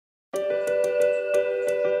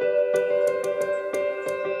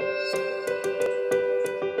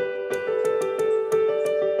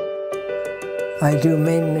I do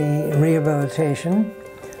mainly rehabilitation,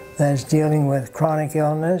 that's dealing with chronic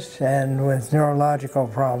illness and with neurological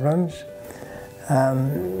problems.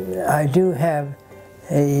 I do have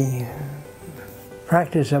a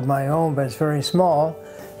practice of my own, but it's very small,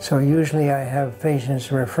 so usually I have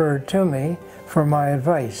patients referred to me for my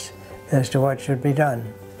advice as to what should be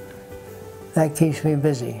done. That keeps me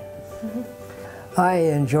busy. I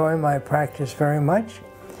enjoy my practice very much.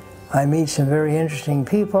 I meet some very interesting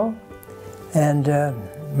people, and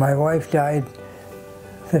my wife died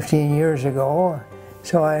 15 years ago,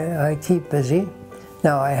 so I keep busy.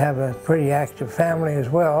 Now I have a pretty active family as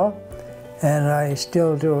well, and I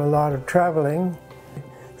still do a lot of traveling.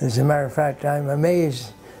 As a matter of fact, I'm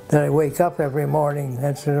amazed that I wake up every morning.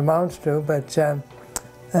 That's what it amounts to, but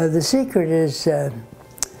the secret is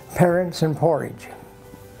parents and porridge.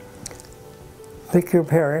 Pick your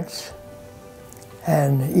parents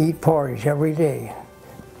and eat porridge every day.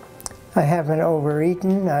 I haven't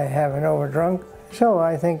overeaten, I haven't overdrunk, so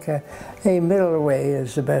I think a middle way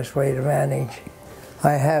is the best way to manage.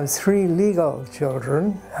 I have 3 legal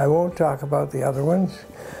children. I won't talk about the other ones.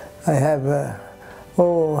 I have,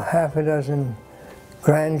 half a dozen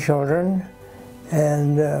grandchildren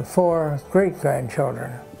and 4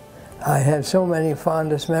 great-grandchildren. I have so many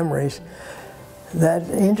fondest memories that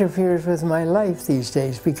interferes with my life these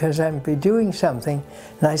days because I'm doing something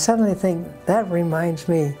and I suddenly think, that reminds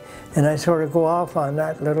me, and I sort of go off on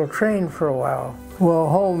that little train for a while. Well,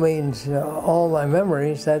 home means all my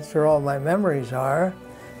memories. That's where all my memories are.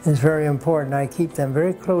 It's very important. I keep them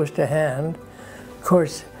very close to hand. Of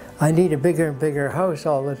course, I need a bigger and bigger house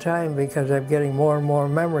all the time because I'm getting more and more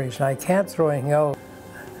memories and I can't throw anything out.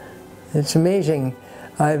 It's amazing.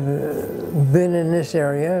 I've been in this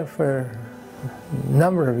area for a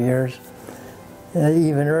number of years.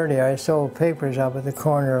 Even earlier, I sold papers up at the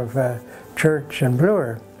corner of Church and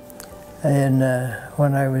Bloor. And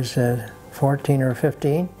when I was 14 or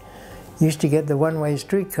 15, used to get the one-way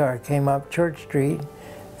streetcar, came up Church Street,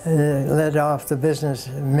 led off the business,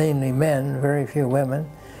 mainly men, very few women,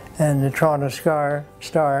 and the Toronto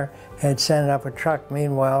Star had sent up a truck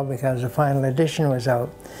meanwhile because the final edition was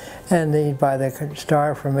out, and they'd buy the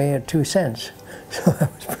Star for me at 2 cents, so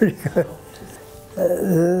that was pretty good.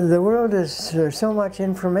 The world is, there's so much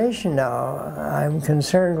information now. I'm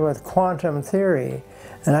concerned with quantum theory,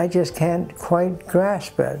 and I just can't quite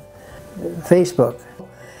grasp it. Facebook.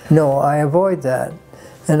 No, I avoid that.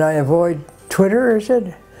 And I avoid Twitter, is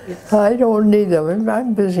it? Yes. I don't need them.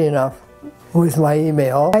 I'm busy enough with my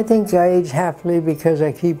email. I think I age happily because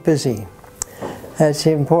I keep busy. That's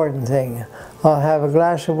the important thing. I'll have a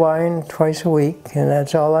glass of wine twice a week, and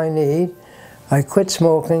that's all I need. I quit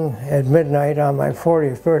smoking at midnight on my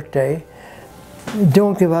 40th birthday.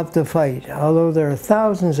 Don't give up the fight. Although there are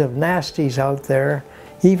thousands of nasties out there,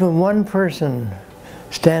 even one person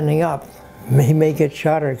standing up may get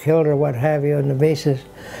shot or killed or what have you on the basis,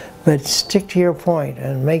 but stick to your point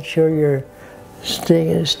and make sure you're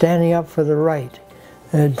standing up for the right.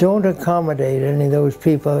 Don't accommodate any of those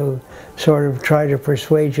people who sort of try to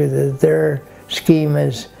persuade you that their scheme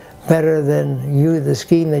is better than the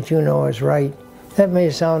scheme that you know is right. That may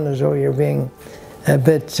sound as though you're being a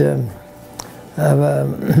bit of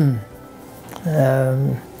a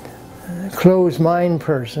closed-mind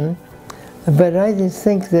person, but I just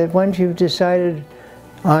think that once you've decided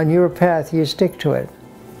on your path, you stick to it.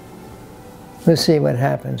 We'll see what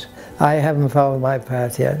happens. I haven't followed my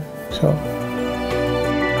path yet, so.